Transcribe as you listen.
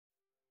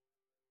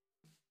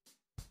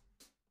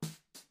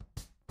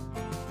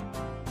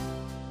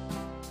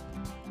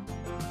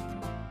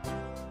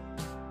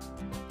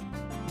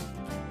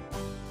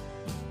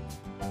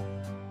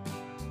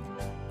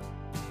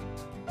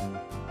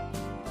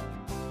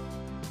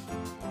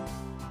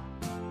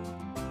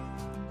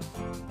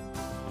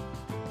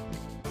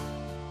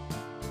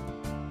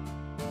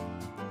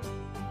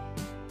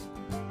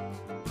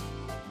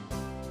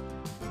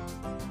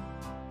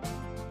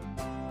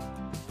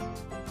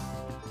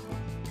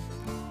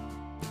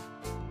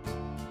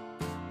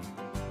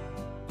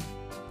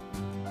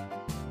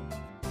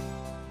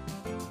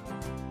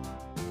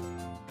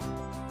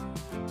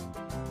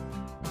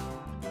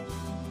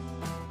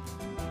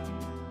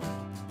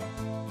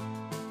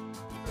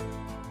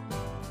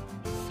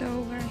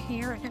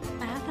here at the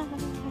park.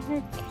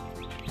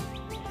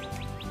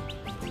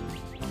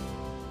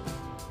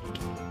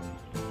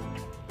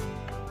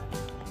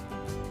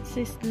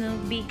 This is no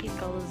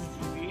vehicles.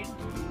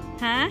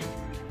 Huh?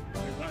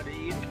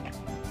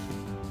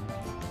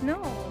 No.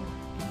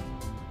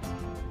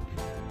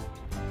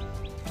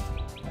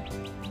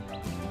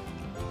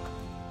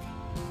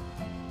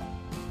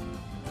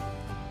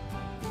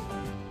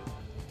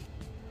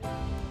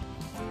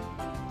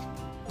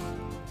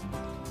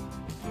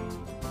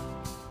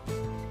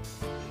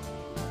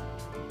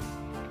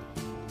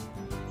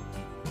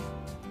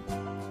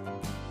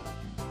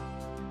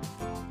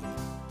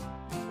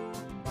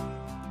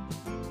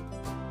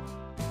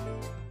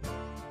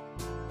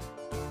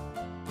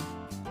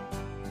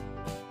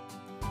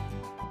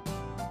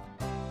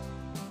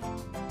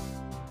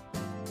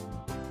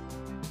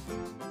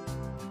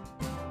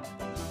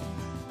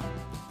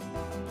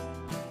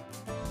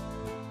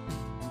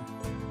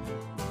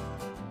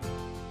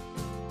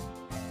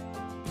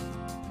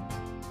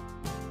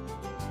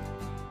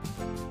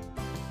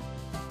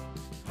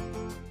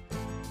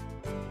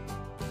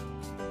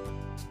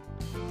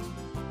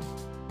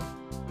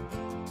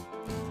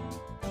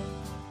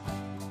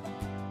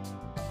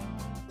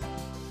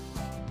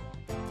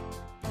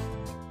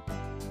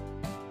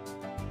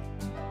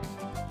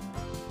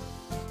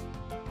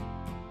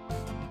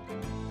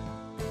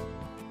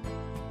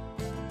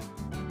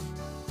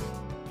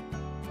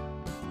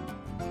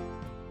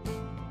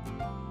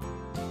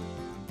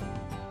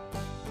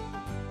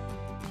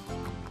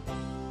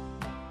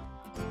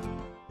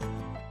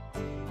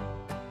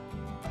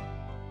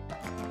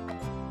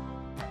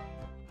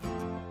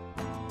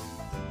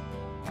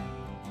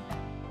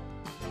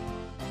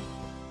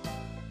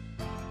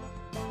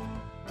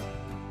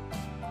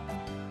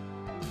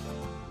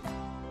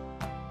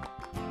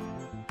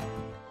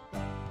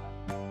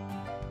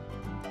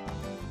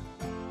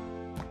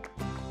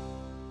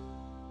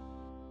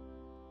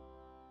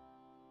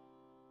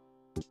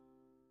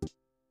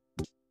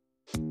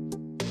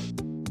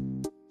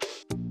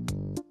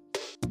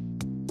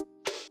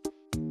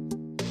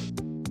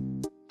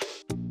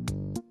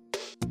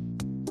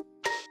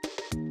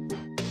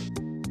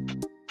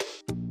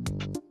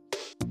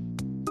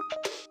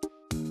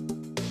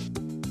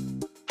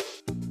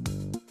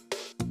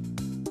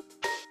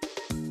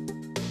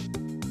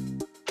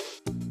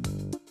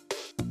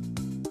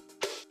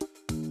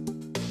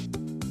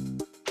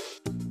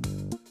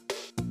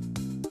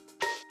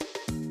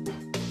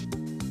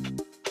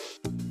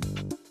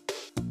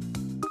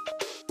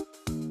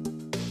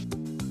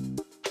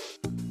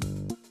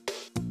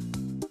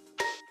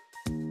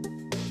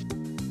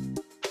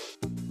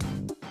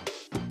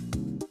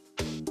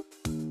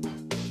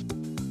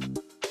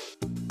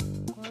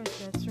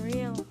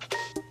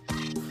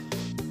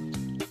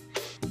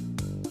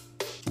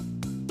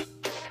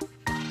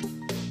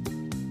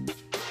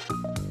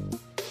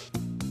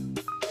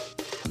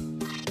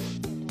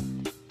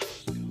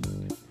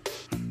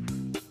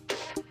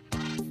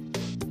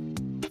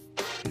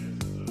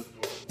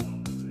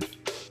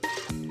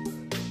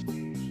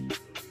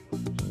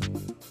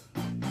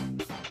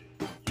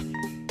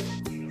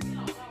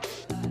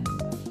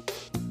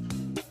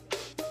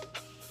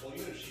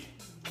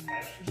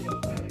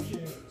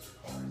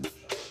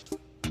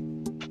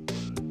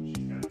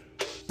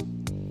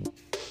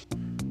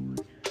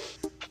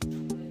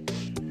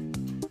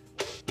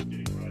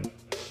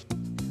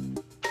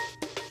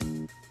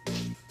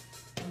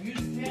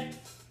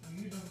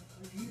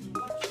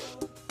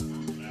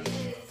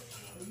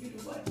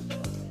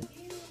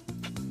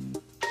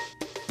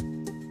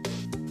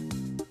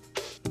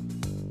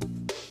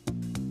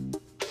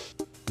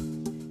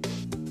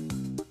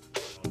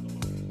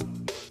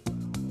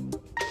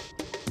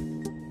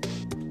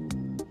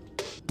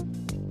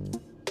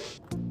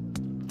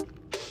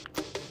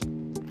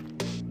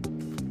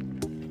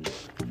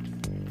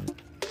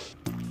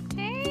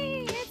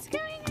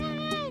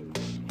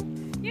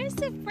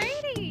 So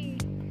pretty.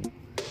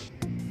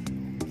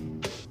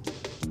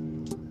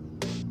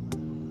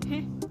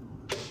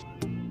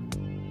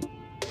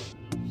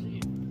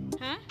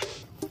 Huh?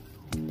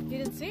 You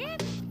didn't see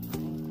it?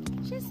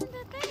 She's in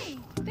the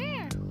thing.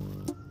 There.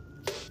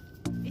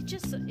 It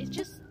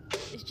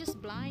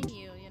just blind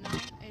you, you know?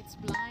 It's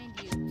blind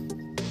you.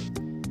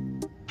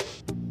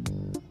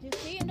 You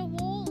see in the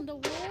wall, on the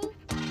wall?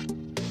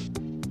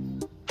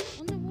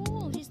 On the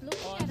wall, he's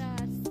looking at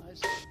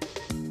us.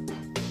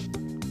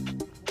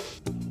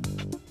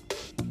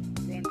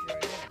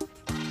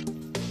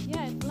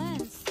 Yeah, it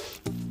blends.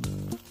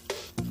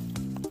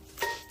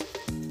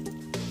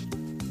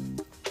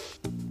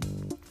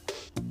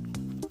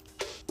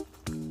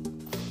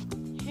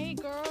 Hey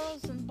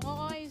girls and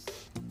boys.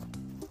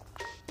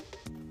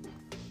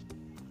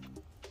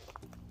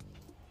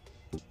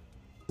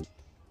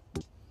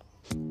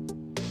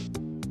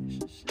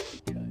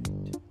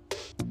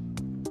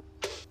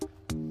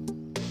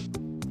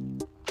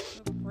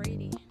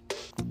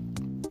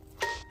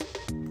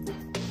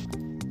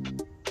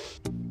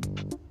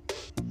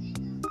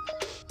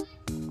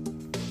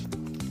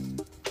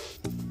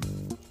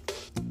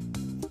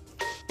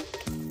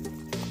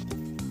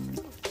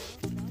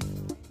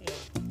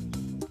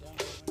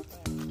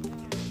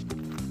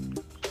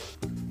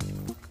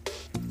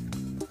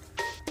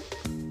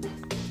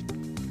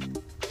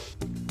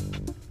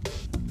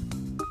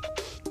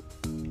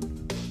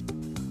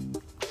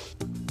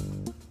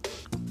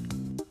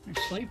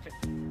 sleeping.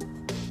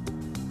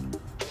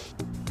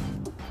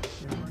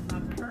 We're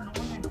not turn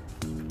away.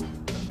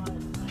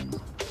 Somebody's nice.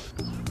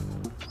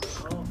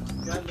 Oh,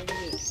 God, look at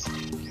this.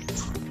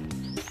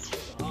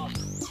 Oh.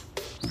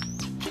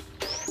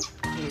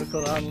 They look a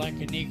lot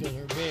like an eagle.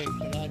 They're big,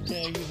 but I'll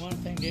tell you one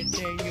thing, they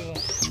tell you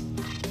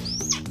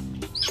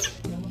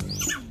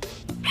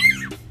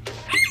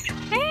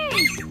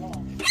Hey! you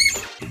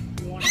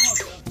want out,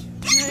 don't you?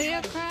 Why are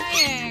you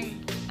crying?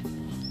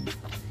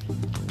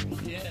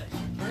 Yes,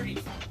 pretty.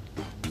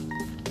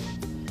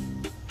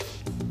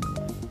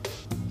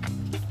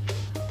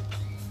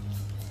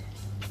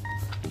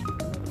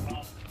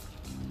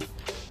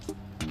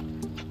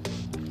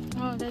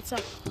 Oh, that's a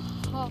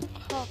hawk.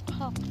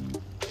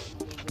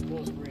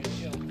 Those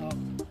red-tailed hawk.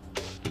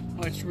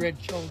 Oh, it's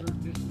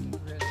red-shouldered. This is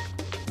red.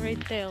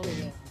 Red-tailed.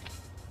 Tail.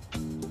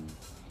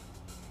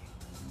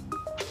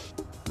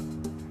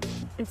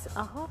 It's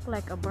a hawk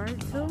like a bird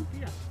too?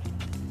 Yeah,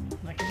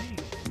 like an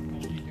eagle.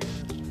 Only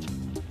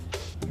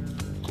they're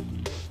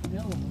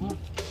yellow, huh?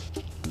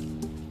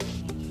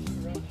 You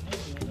run the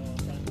neighborhood all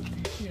the time. If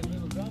you see a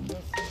little dog,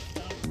 they'll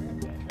stop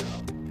and grab that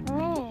dog.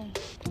 Oh.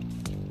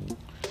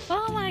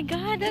 Oh my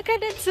God, look at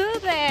the two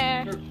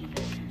there. Turkey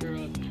vultures, they're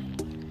ugly.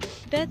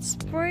 That's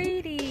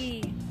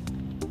pretty.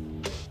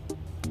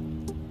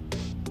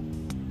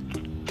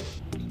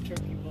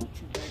 Turkey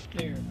vulture back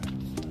there. That's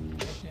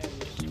what that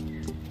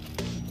is.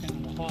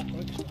 Kind of a hawk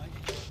looks like.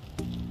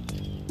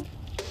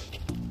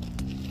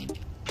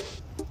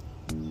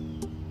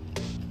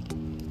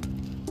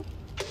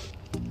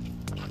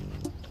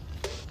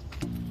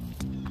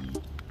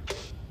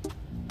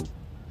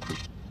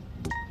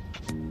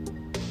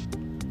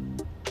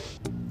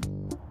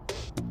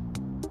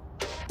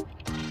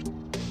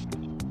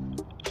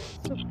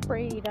 So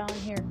pretty down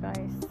here,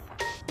 guys.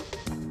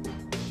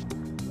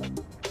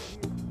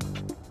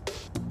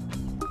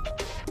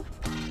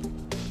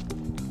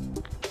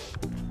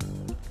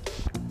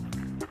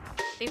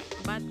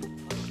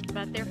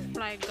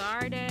 Butterfly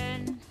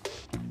garden.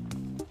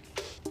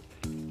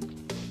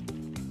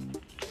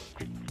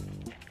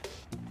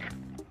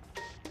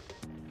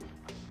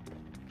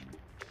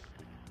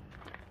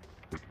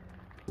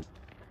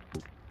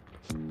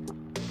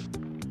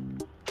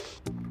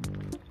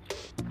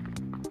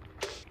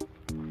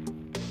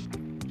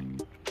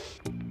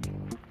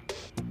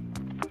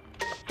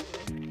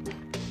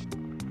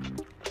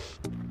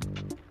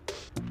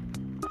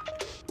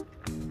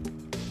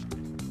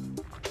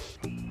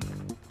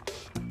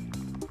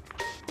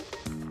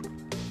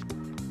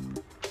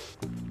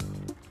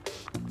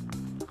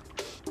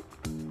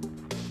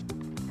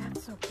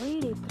 So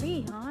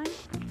pretty, huh?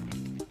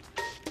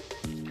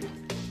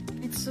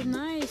 It's so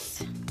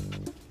nice.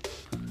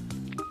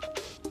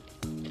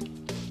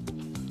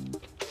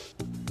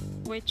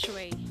 Which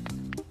way?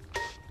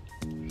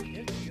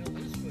 If you go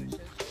this way, it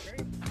says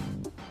straight.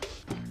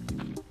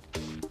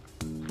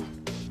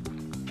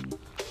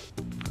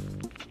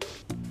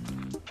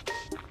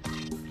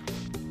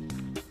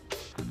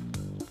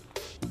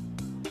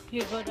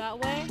 You go that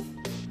way?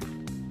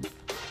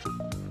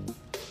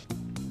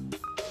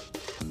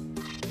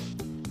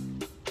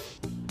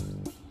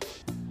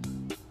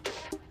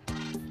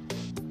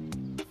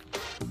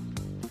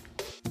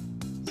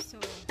 So,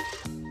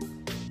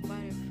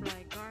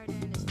 butterfly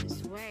garden is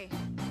this way.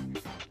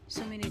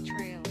 So many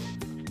trails.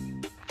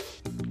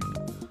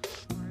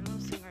 We're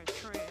losing our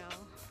trail.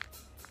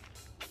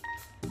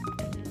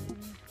 And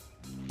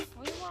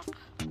we walk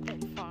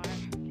that far.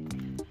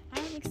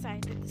 I'm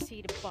excited to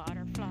see the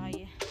butterfly.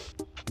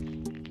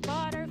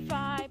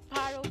 Butterfly,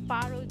 paro,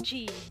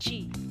 G.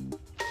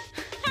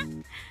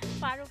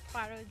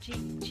 Paro,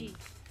 G.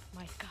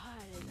 My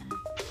God,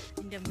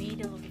 in the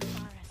middle of the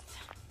forest.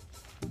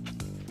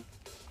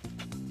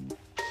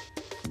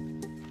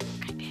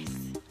 Look at this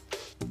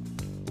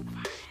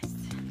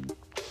forest.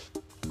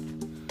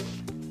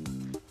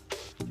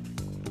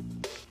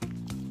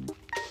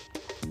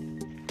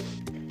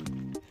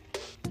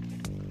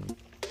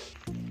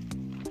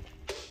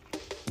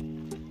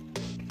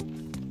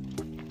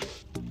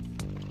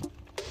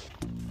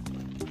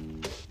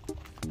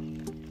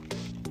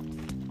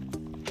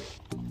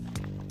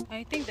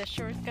 I think the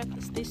shortcut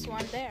is this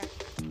one there.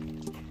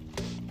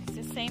 It's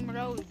the same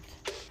road.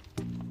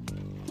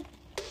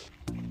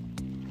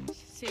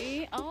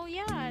 See? Oh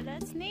yeah,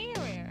 that's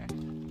nearer.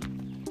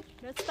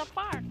 That's the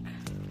park.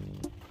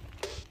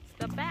 It's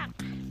the back.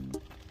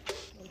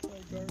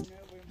 Butterfly garden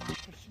that way,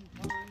 Moccasin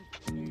pond.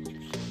 There's your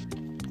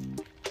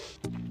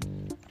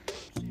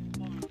see the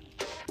pond.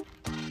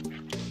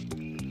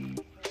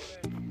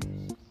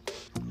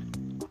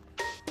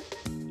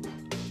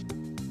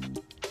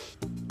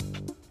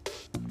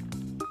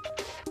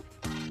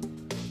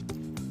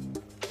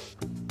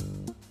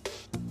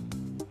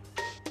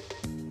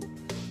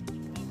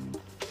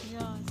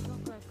 Yeah, it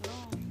looks like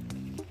long.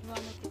 You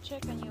want me to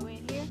check on your way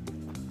here?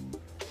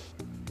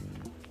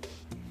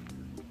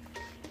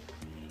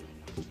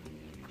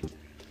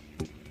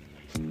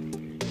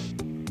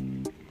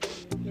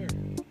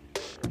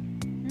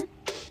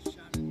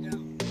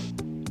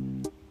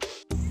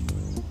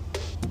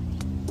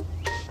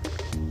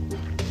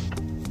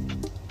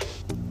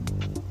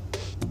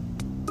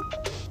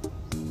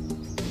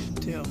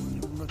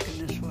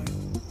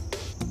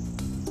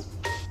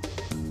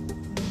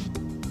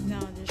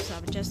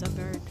 just a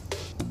bird.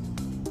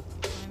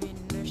 I mean,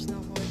 there's no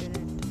hood in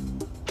it.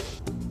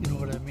 You know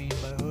what I mean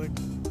by hood?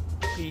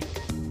 Peak.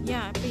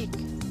 Yeah, a peak.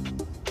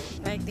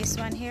 Like this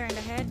one here in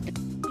the head.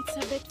 It's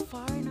a bit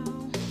far now.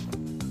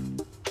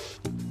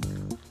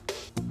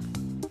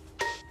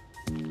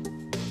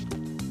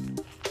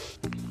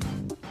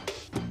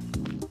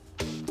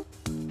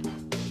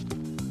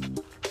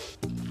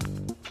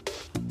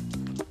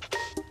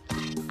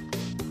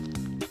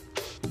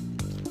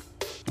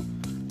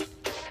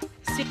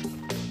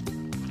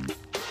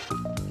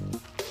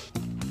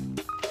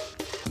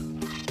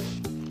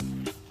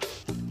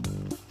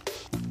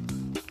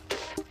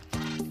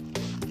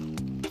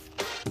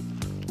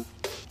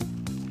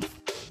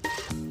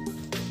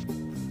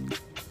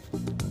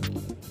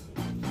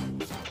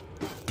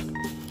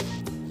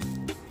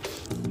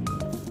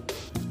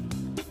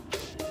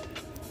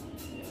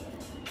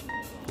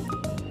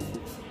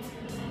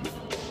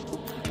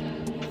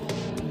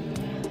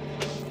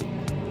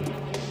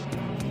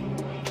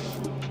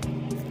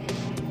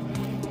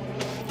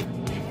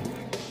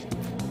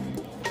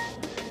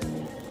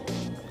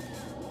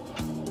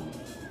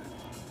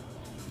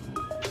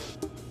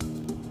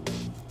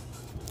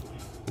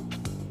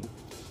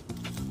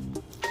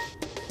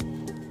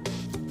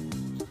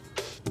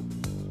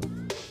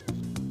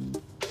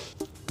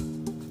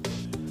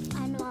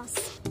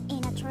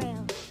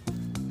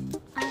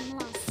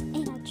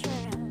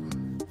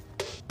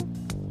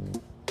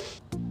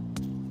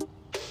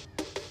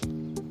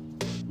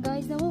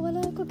 Guys,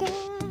 nawawala ako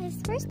guys.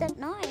 Where's that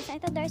noise? I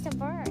thought there's a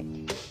bird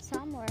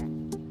somewhere.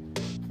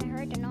 I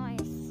heard the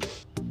noise.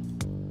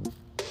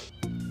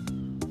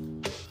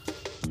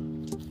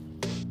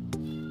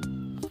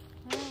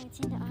 Oh, it's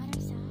in the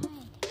other side.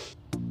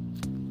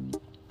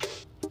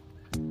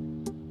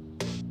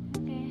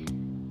 Okay.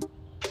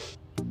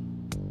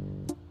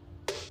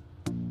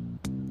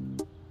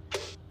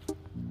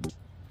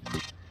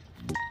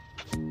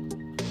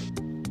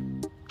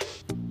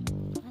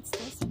 What's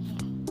this in here?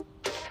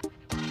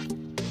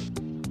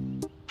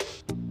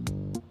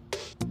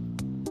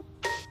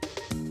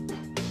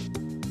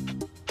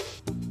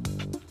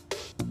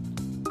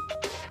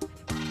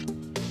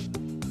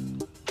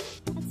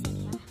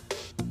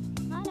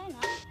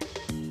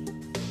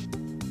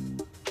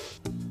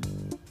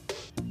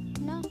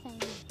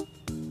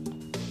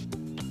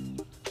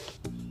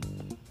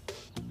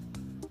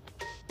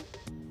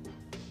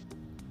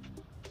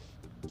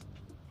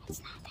 It's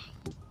nothing.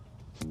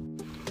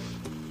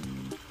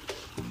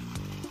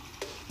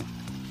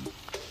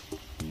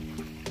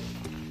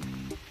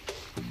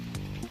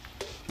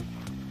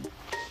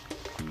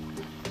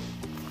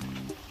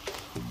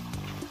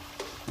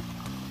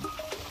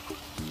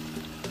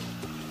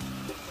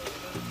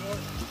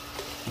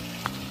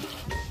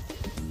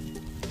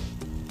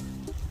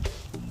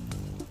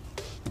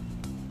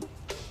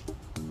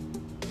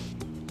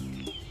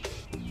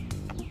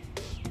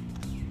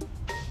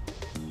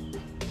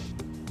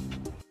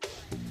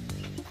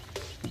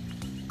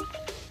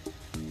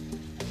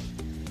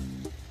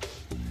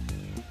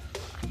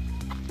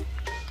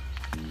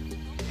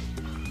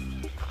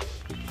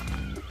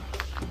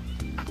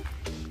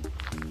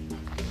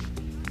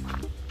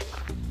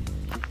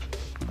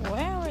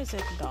 Where is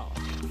it though?